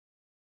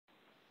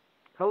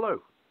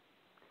Hello,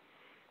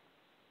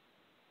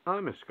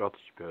 I'm a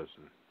Scottish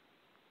person.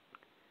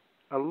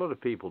 A lot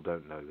of people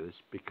don't know this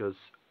because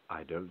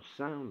I don't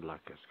sound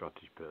like a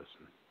Scottish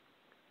person.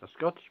 A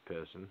Scottish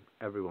person,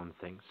 everyone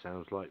thinks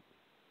sounds like,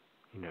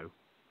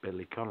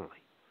 Billy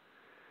Connolly.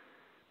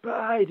 But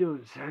I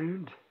don't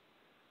sound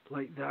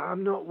like that.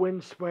 I'm not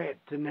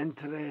windswept and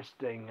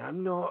interesting.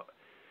 I'm not,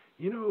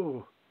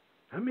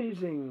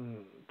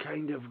 amazing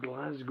kind of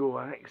Glasgow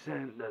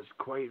accent that's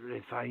quite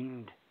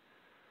refined.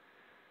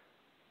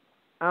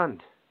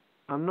 And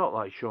I'm not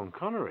like Sean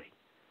Connery.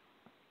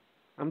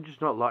 I'm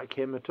just not like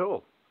him at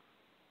all.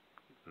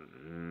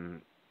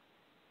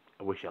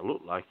 I wish I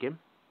looked like him,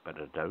 but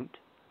I don't.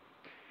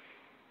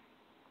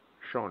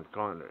 Sean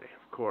Connery,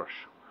 of course,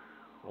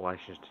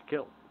 License to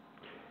Kill,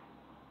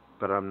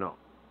 but I'm not.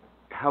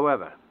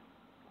 However,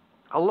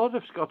 a lot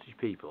of Scottish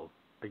people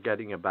are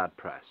getting a bad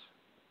press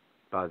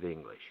by the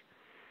English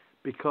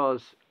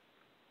because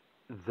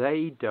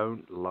they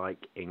don't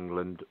like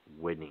England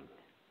winning.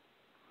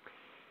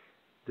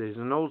 There's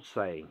an old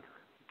saying,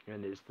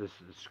 and it's this: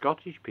 the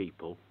Scottish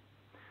people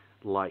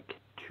like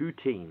two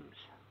teams.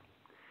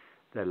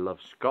 They love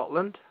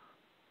Scotland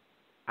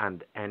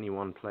and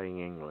anyone playing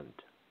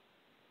England.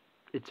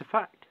 It's a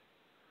fact.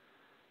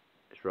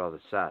 It's rather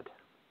sad.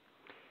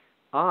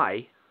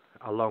 I,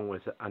 along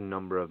with a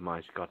number of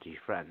my Scottish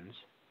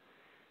friends,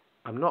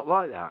 I'm not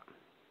like that.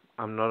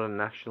 I'm not a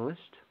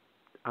nationalist.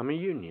 I'm a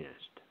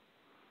unionist.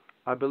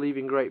 I believe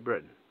in Great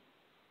Britain.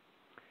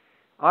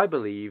 I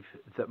believe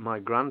that my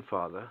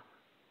grandfather,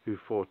 who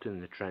fought in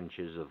the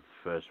trenches of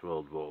the First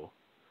World War,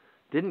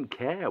 didn't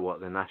care what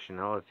the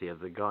nationality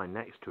of the guy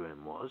next to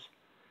him was.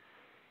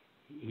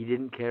 He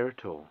didn't care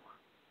at all,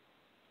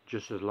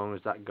 just as long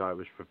as that guy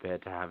was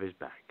prepared to have his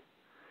back.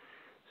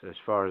 So as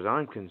far as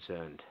I'm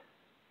concerned,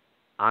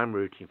 I'm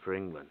rooting for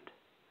England,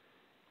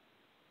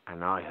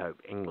 and I hope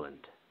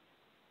England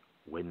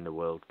win the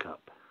World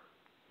Cup.